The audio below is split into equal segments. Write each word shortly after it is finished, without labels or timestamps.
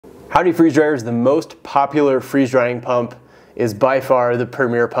Howdy freeze dryers, the most popular freeze drying pump is by far the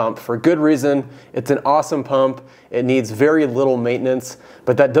Premier pump for good reason. It's an awesome pump. It needs very little maintenance,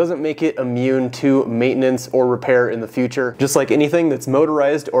 but that doesn't make it immune to maintenance or repair in the future. Just like anything that's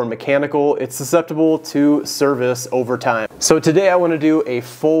motorized or mechanical, it's susceptible to service over time. So today I want to do a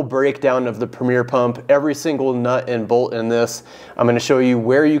full breakdown of the Premier pump, every single nut and bolt in this. I'm going to show you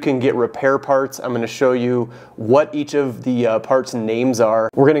where you can get repair parts. I'm going to show you what each of the parts names are.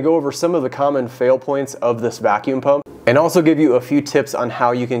 We're going to go over some of the common fail points of this vacuum pump and also give you a few tips on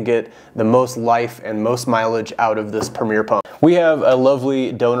how you can get the most life and most mileage out of this Premier pump. We have a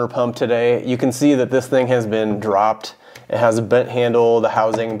lovely donor pump today. You can see that this thing has been dropped. It has a bent handle, the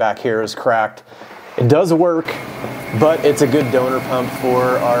housing back here is cracked. It does work, but it's a good donor pump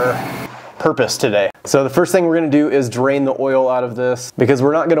for our purpose today. So the first thing we're going to do is drain the oil out of this, because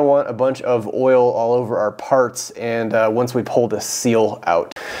we're not going to want a bunch of oil all over our parts and once we pull this seal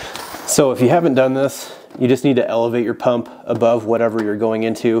out. So if you haven't done this, you just need to elevate your pump above whatever you're going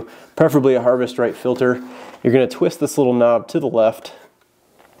into, preferably a Harvest Right filter. You're going to twist this little knob to the left,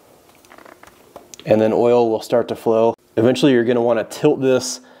 and then oil will start to flow. Eventually you're going to want to tilt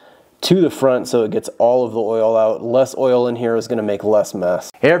this to the front so it gets all of the oil out. Less oil in here is going to make less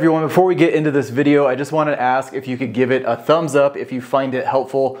mess. Hey everyone, before we get into this video, I just wanted to ask if you could give it a thumbs up if you find it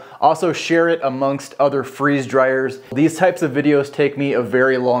helpful. Also share it amongst other freeze dryers. These types of videos take me a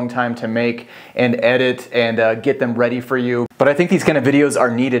very long time to make and edit and get them ready for you. But I think these kind of videos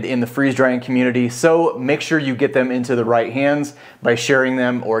are needed in the freeze drying community, so make sure you get them into the right hands by sharing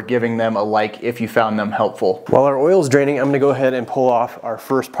them or giving them a like if you found them helpful. While our oil is draining, I'm going to go ahead and pull off our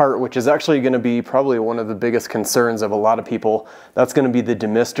first part, which is actually going to be probably one of the biggest concerns of a lot of people. That's going to be the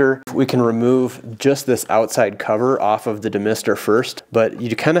demister. We can remove just this outside cover off of the demister first, but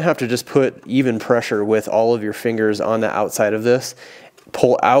you kind of have to just put even pressure with all of your fingers on the outside of this.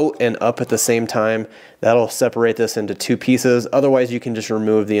 Pull out and up at the same time. That'll separate this into two pieces. Otherwise, you can just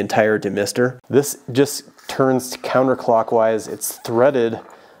remove the entire demister. This just turns counterclockwise. It's threaded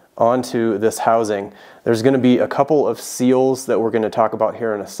onto this housing. There's going to be a couple of seals that we're going to talk about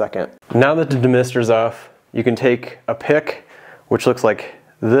here in a second. Now that the demister's off, you can take a pick, which looks like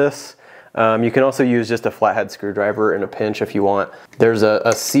this. You can also use just a flathead screwdriver in a pinch if you want. There's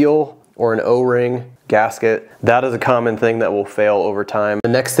a seal or an O-ring gasket. That is a common thing that will fail over time. The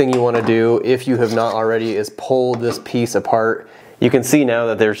next thing you want to do, if you have not already, is pull this piece apart. You can see now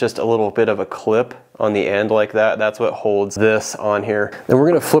that there's just a little bit of a clip on the end like that. That's what holds this on here. Then we're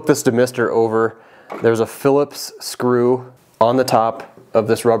going to flip this demister over. There's a Phillips screw on the top of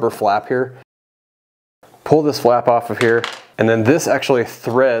this rubber flap here. Pull this flap off of here, and then this actually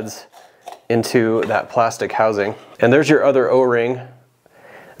threads into that plastic housing. And there's your other O-ring.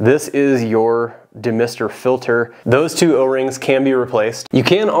 This is your demister filter. Those two O-rings can be replaced. You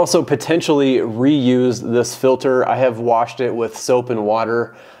can also potentially reuse this filter. I have washed it with soap and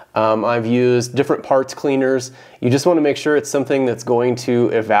water. I've used different parts cleaners. You just want to make sure it's something that's going to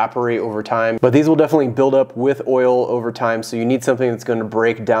evaporate over time. But these will definitely build up with oil over time, so you need something that's going to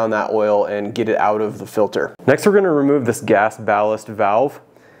break down that oil and get it out of the filter. Next, we're going to remove this gas ballast valve.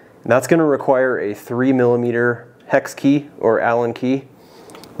 And that's going to require a 3mm hex key or Allen key.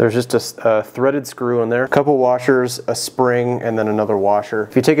 There's just a threaded screw in there, a couple washers, a spring, and then another washer.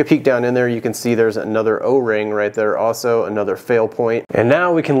 If you take a peek down in there, you can see there's another O-ring right there, also another fail point. And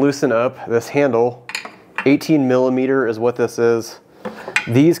now we can loosen up this handle. 18mm is what this is.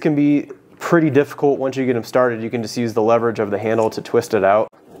 These can be pretty difficult once you get them started. You can just use the leverage of the handle to twist it out.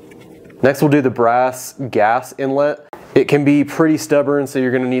 Next, we'll do the brass gas inlet. It can be pretty stubborn, so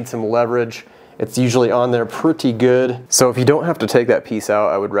you're going to need some leverage. It's usually on there pretty good. So if you don't have to take that piece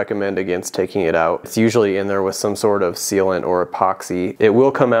out, I would recommend against taking it out. It's usually in there with some sort of sealant or epoxy. It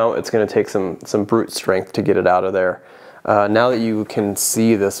will come out. It's going to take some brute strength to get it out of there. Now that you can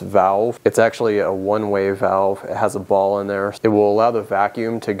see this valve, it's actually a one-way valve. It has a ball in there. It will allow the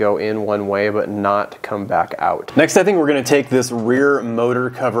vacuum to go in one way but not come back out. Next, I think we're going to take this rear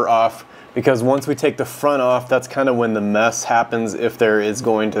motor cover off, because once we take the front off, that's kind of when the mess happens, if there is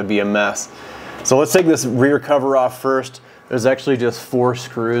going to be a mess. So let's take this rear cover off first. There's actually just 4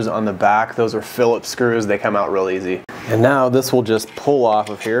 screws on the back. Those are Phillips screws. They come out real easy. And now this will just pull off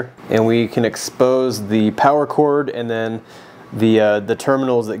of here, and we can expose the power cord and then the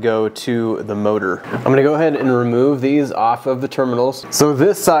terminals that go to the motor. I'm going to go ahead and remove these off of the terminals. So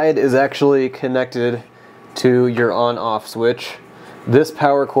this side is actually connected to your on-off switch. This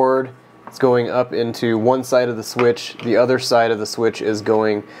power cord is going up into one side of the switch. The other side of the switch is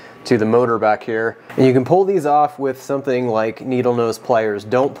going to the motor back here. And you can pull these off with something like needle nose pliers.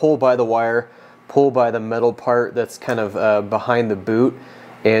 Don't pull by the wire, pull by the metal part that's kind of behind the boot.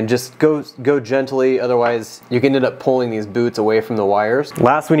 and just go gently, otherwise you can end up pulling these boots away from the wires.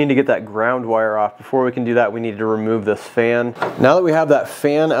 Last, we need to get that ground wire off. Before we can do that, we need to remove this fan. Now that we have that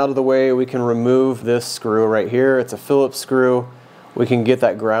fan out of the way, we can remove this screw right here. It's a Phillips screw. We can get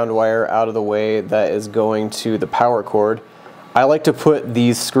that ground wire out of the way that is going to the power cord. I like to put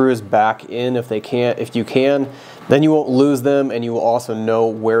these screws back in if you can, then you won't lose them and you will also know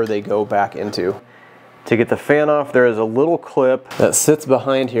where they go back into. To get the fan off, there is a little clip that sits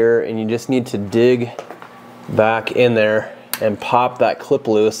behind here, and you just need to dig back in there and pop that clip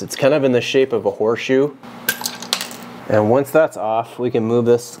loose. It's kind of in the shape of a horseshoe. And once that's off, we can move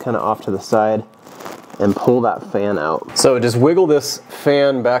this kind of off to the side and pull that fan out. So just wiggle this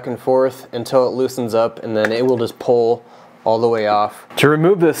fan back and forth until it loosens up, and then it will just pull all the way off. To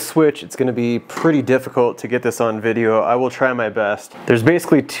remove this switch, it's going to be pretty difficult to get this on video. I will try my best. There's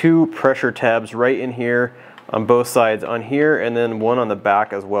basically two pressure tabs right in here on both sides, on here and then one on the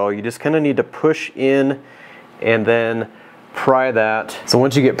back as well. You just kind of need to push in and then pry that. So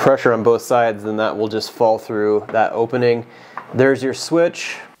once you get pressure on both sides, then that will just fall through that opening. There's your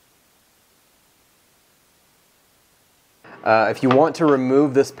switch. If you want to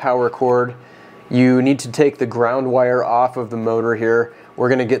remove this power cord, you need to take the ground wire off of the motor here. We're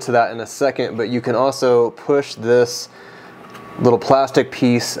going to get to that in a second, but you can also push this little plastic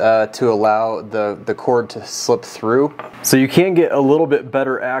piece to allow the cord to slip through. So you can get a little bit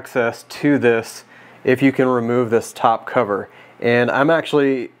better access to this if you can remove this top cover. And I'm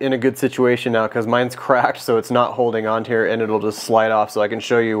actually in a good situation now because mine's cracked, so it's not holding on here and it'll just slide off, so I can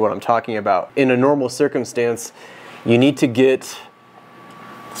show you what I'm talking about. In a normal circumstance, you need to get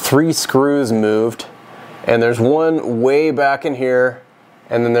 3 screws moved, and there's one way back in here,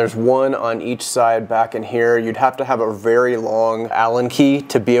 and then there's one on each side back in here. You'd have to have a very long Allen key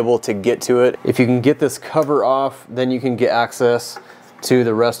to be able to get to it. If you can get this cover off, then you can get access to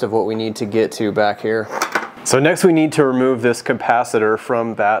the rest of what we need to get to back here. So next we need to remove this capacitor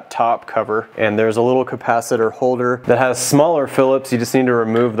from that top cover, and there's a little capacitor holder that has smaller Phillips. You just need to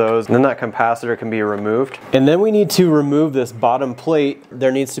remove those, and then that capacitor can be removed. And then we need to remove this bottom plate.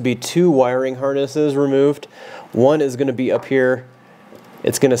 There needs to be 2 wiring harnesses removed. One is going to be up here.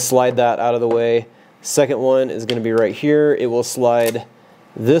 It's going to slide that out of the way. Second one is going to be right here. It will slide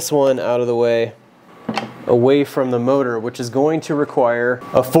this one out of the way, away from the motor, which is going to require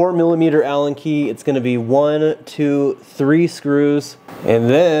a 4mm Allen key. It's going to be 1, 2, 3 screws, and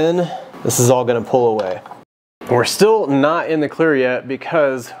then this is all going to pull away. We're still not in the clear yet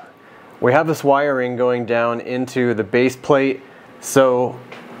because we have this wiring going down into the base plate, so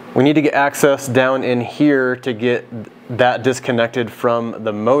we need to get access down in here to get that disconnected from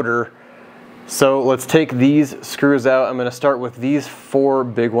the motor. So let's take these screws out. I'm going to start with these 4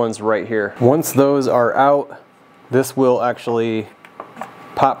 big ones right here. Once those are out, this will actually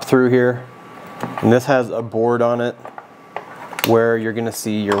pop through here, and this has a board on it where you're going to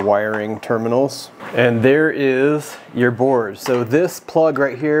see your wiring terminals, and there is your board. So this plug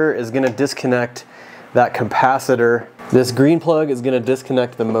right here is going to disconnect that capacitor. This green plug is going to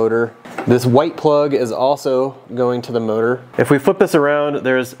disconnect the motor. This white plug is also going to the motor. If we flip this around,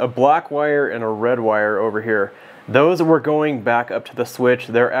 there's a black wire and a red wire over here. Those were going back up to the switch.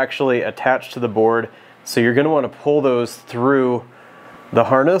 They're actually attached to the board, so you're going to want to pull those through the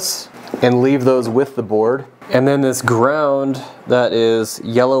harness and leave those with the board. And then this ground that is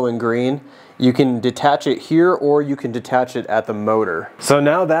yellow and green, you can detach it here or you can detach it at the motor. So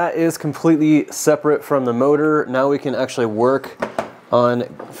now that is completely separate from the motor. Now we can actually work on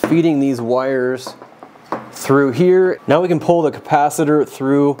feeding these wires through here. Now we can pull the capacitor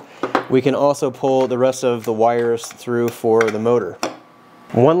through. We can also pull the rest of the wires through for the motor.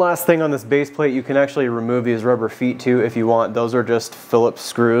 One last thing on this base plate, you can actually remove these rubber feet too if you want. Those are just Phillips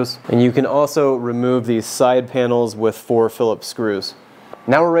screws. And you can also remove these side panels with 4 Phillips screws.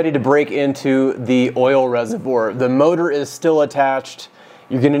 Now we're ready to break into the oil reservoir. The motor is still attached.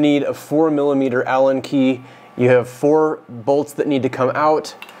 You're going to need a 4mm Allen key. You have 4 bolts that need to come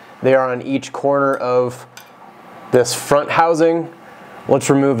out. They are on each corner of this front housing.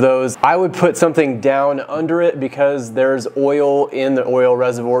 Let's remove those. I would put something down under it because there's oil in the oil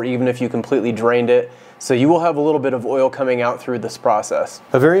reservoir even if you completely drained it. So you will have a little bit of oil coming out through this process.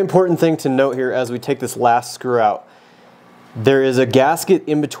 A very important thing to note here as we take this last screw out. There is a gasket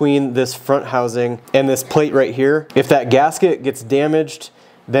in between this front housing and this plate right here. If that gasket gets damaged,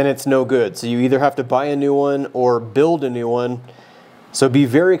 then it's no good. So you either have to buy a new one or build a new one. So be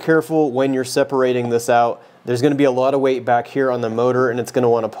very careful when you're separating this out. There's going to be a lot of weight back here on the motor and it's going to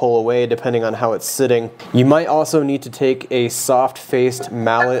want to pull away depending on how it's sitting. You might also need to take a soft-faced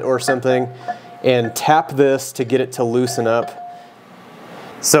mallet or something and tap this to get it to loosen up.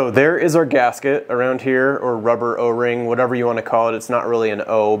 So there is our gasket around here, or rubber O-ring, whatever you want to call it. It's not really an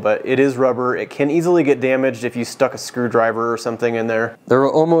O, but it is rubber. It can easily get damaged if you stuck a screwdriver or something in there. There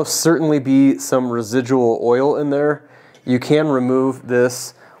will almost certainly be some residual oil in there. You can remove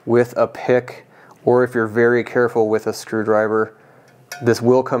this with a pick, or if you're very careful with a screwdriver, this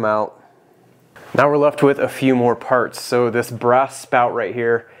will come out. Now we're left with a few more parts. So this brass spout right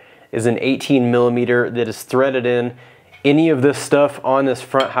here is an 18 millimeter that is threaded in. Any of this stuff on this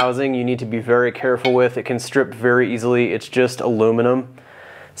front housing you need to be very careful with. It can strip very easily. It's just aluminum.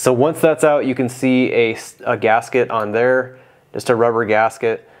 So once that's out, you can see a gasket on there, just a rubber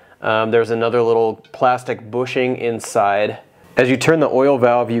gasket. There's another little plastic bushing inside. As you turn the oil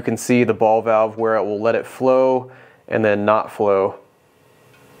valve, you can see the ball valve where it will let it flow and then not flow.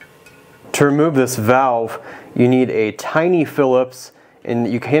 To remove this valve, you need a tiny Phillips,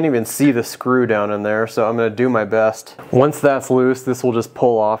 and you can't even see the screw down in there, so I'm going to do my best. Once that's loose, this will just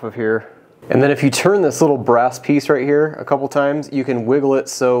pull off of here. And then if you turn this little brass piece right here a couple times, you can wiggle it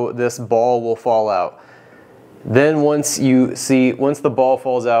so this ball will fall out. Then once the ball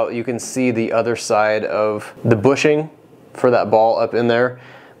falls out, you can see the other side of the bushing for that ball up in there.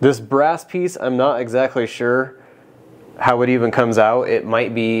 This brass piece, I'm not exactly sure how it even comes out. It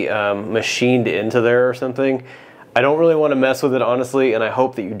might be machined into there or something. I don't really want to mess with it, honestly, and I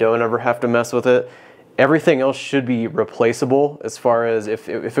hope that you don't ever have to mess with it. Everything else should be replaceable. As far as if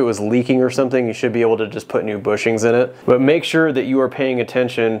it was leaking or something, you should be able to just put new bushings in it. But make sure that you are paying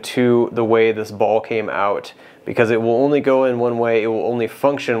attention to the way this ball came out, because it will only go in one way, it will only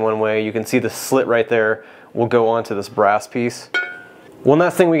function one way. You can see the slit right there will go onto this brass piece. One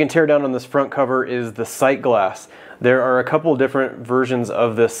last thing we can tear down on this front cover is the sight glass. There are a couple different versions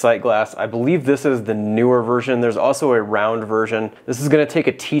of this sight glass. I believe this is the newer version. There's also a round version. This is going to take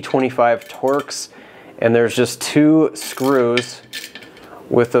a T25 Torx, and there's just 2 screws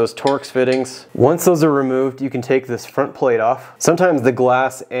with those Torx fittings. Once those are removed, you can take this front plate off. Sometimes the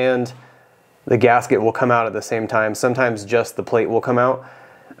glass and the gasket will come out at the same time. Sometimes just the plate will come out.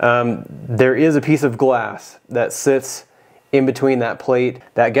 There is a piece of glass that sits in between that plate.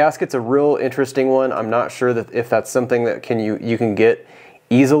 That gasket's a real interesting one. I'm not sure that if that's something that you can get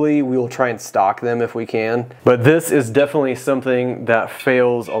easily. We will try and stock them if we can. But this is definitely something that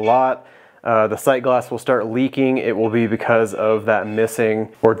fails a lot. The sight glass will start leaking. It will be because of that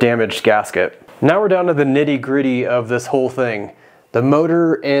missing or damaged gasket. Now we're down to the nitty-gritty of this whole thing. The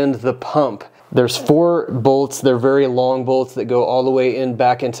motor and the pump. There's 4 bolts. They're very long bolts that go all the way in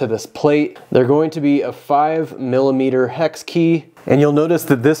back into this plate. They're going to be a 5 millimeter hex key. And you'll notice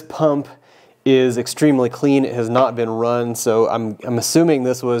that this pump is extremely clean. It has not been run, so I'm assuming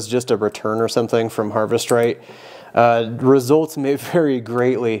this was just a return or something from Harvest Right. Results may vary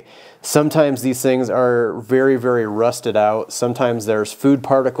greatly. Sometimes these things are very, very rusted out. Sometimes there's food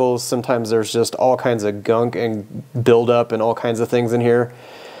particles. Sometimes there's just all kinds of gunk and buildup and all kinds of things in here.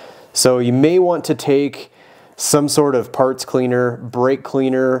 So you may want to take some sort of parts cleaner, brake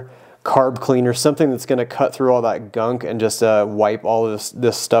cleaner, carb cleaner, something that's going to cut through all that gunk and just wipe all of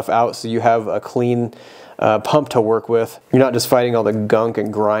this stuff out so you have a clean pump to work with. You're not just fighting all the gunk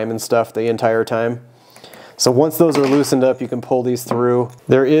and grime and stuff the entire time. So once those are loosened up, you can pull these through.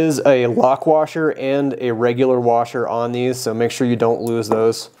 There is a lock washer and a regular washer on these, so make sure you don't lose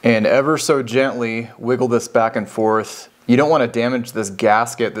those. And ever so gently wiggle this back and forth. You don't want to damage this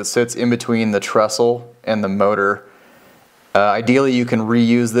gasket that sits in between the trestle and the motor. Ideally you can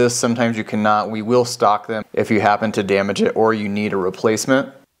reuse this, sometimes you cannot. We will stock them if you happen to damage it or you need a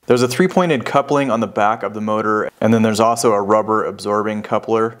replacement. There's a 3-pointed coupling on the back of the motor, and then there's also a rubber absorbing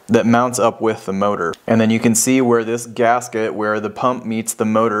coupler that mounts up with the motor. And then you can see where this gasket, where the pump meets the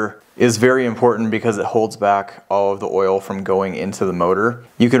motor, is very important because it holds back all of the oil from going into the motor.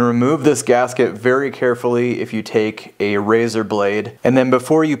 You can remove this gasket very carefully if you take a razor blade. And then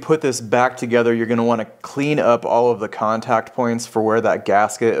before you put this back together, you're going to want to clean up all of the contact points for where that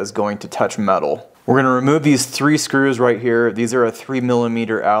gasket is going to touch metal. We're going to remove these 3 screws right here. These are a 3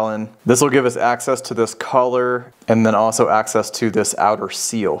 millimeter Allen. This will give us access to this collar and then also access to this outer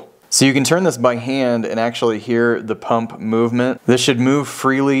seal. So you can turn this by hand and actually hear the pump movement. This should move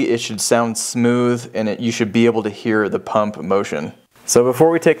freely, it should sound smooth, and you should be able to hear the pump motion. So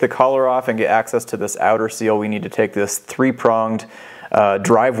before we take the collar off and get access to this outer seal, we need to take this 3-pronged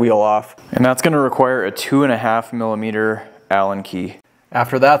drive wheel off. And that's going to require a 2.5 millimeter Allen key.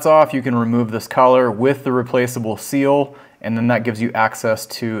 After that's off, you can remove this collar with the replaceable seal and then that gives you access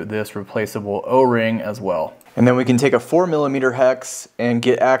to this replaceable O-ring as well. And then we can take a 4mm hex and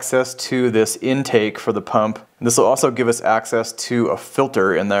get access to this intake for the pump. This will also give us access to a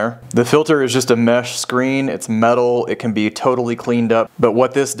filter in there. The filter is just a mesh screen, it's metal, it can be totally cleaned up, but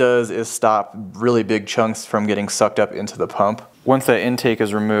what this does is stop really big chunks from getting sucked up into the pump. Once that intake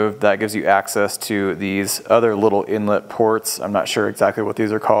is removed, that gives you access to these other little inlet ports. I'm not sure exactly what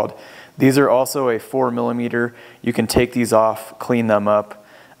these are called. These are also a 4mm. You can take these off, clean them up.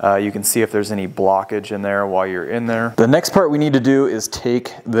 You can see if there's any blockage in there while you're in there. The next part we need to do is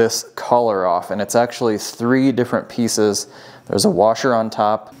take this collar off, and it's actually 3 different pieces. There's a washer on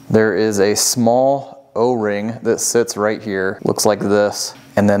top. There is a small O-ring that sits right here, looks like this,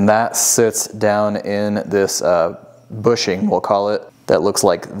 and then that sits down in this bushing, we'll call it, that looks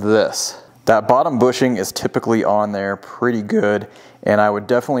like this. That bottom bushing is typically on there pretty good, and I would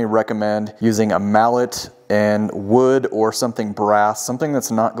definitely recommend using a mallet and wood or something brass, something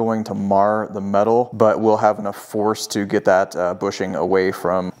that's not going to mar the metal, but will have enough force to get that bushing away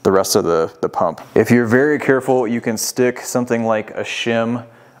from the rest of the pump. If you're very careful, you can stick something like a shim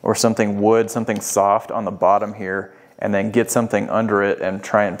or something wood, something soft on the bottom here, and then get something under it and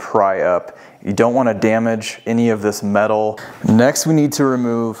try and pry up. You don't want to damage any of this metal. Next, we need to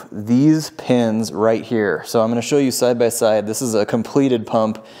remove these pins right here. So I'm going to show you side by side. This is a completed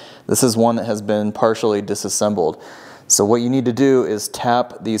pump. This is one that has been partially disassembled. So what you need to do is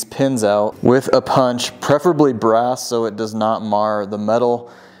tap these pins out with a punch, preferably brass so it does not mar the metal.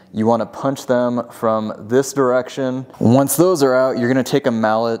 You want to punch them from this direction. Once those are out, you're going to take a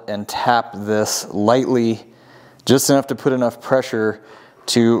mallet and tap this lightly, just enough to put enough pressure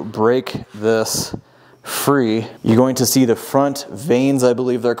to break this free. You're going to see the front vanes, I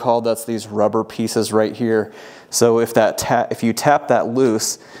believe they're called. That's these rubber pieces right here. So if you tap that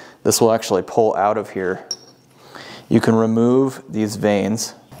loose, this will actually pull out of here. You can remove these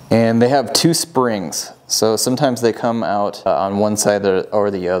vanes, and they have 2 springs. So sometimes they come out on one side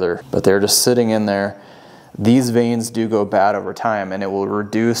or the other, but they're just sitting in there. These vanes do go bad over time, and it will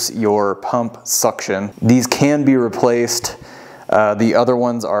reduce your pump suction. These can be replaced. The other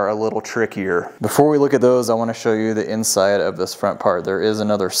ones are a little trickier. Before we look at those, I want to show you the inside of this front part. There is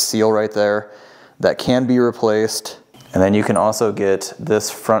another seal right there that can be replaced. And then you can also get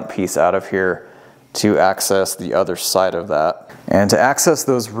this front piece out of here to access the other side of that. And to access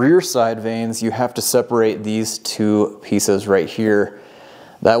those rear side vanes, you have to separate these 2 pieces right here.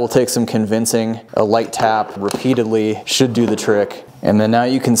 That will take some convincing. A light tap repeatedly should do the trick. And then now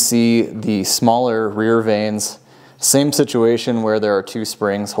you can see the smaller rear vanes. Same situation where there are 2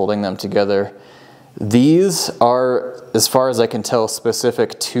 springs holding them together. These are, as far as I can tell,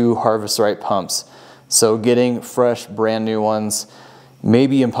 specific to Harvest Right pumps. So getting fresh, brand new ones may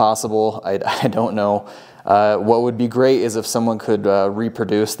be impossible. I don't know. What would be great is if someone could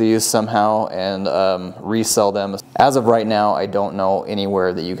reproduce these somehow and resell them. As of right now, I don't know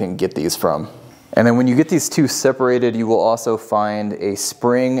anywhere that you can get these from. And then when you get these 2 separated, you will also find a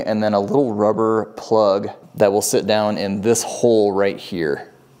spring and then a little rubber plug that will sit down in this hole right here.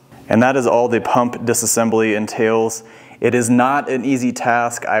 And that is all the pump disassembly entails. It is not an easy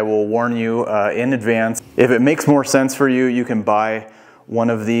task, I will warn you in advance. If it makes more sense for you, you can buy one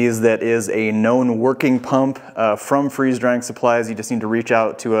of these that is a known working pump from Freeze Drying Supplies. You just need to reach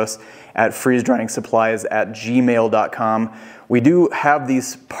out to us at freezedryingsupplies@gmail.com. We do have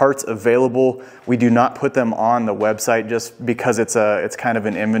these parts available. We do not put them on the website just because it's kind of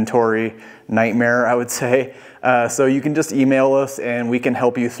an inventory nightmare, I would say. So you can just email us and we can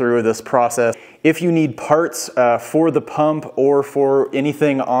help you through this process. If you need parts for the pump or for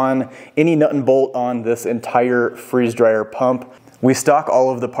anything on any nut and bolt on this entire freeze dryer pump, we stock all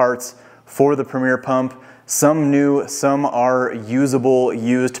of the parts for the Premier pump. Some new, some are usable,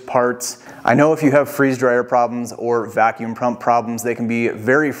 used parts. I know if you have freeze dryer problems or vacuum pump problems, they can be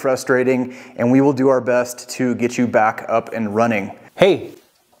very frustrating, and we will do our best to get you back up and running. Hey,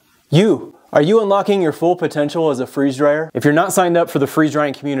 you! Are you unlocking your full potential as a freeze dryer? If you're not signed up for the freeze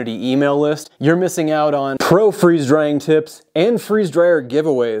drying community email list, you're missing out on pro freeze drying tips and freeze dryer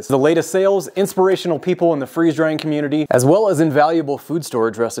giveaways, the latest sales, inspirational people in the freeze drying community, as well as invaluable food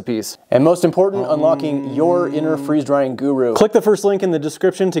storage recipes. And most important, unlocking your inner freeze drying guru. Click the first link in the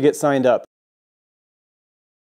description to get signed up.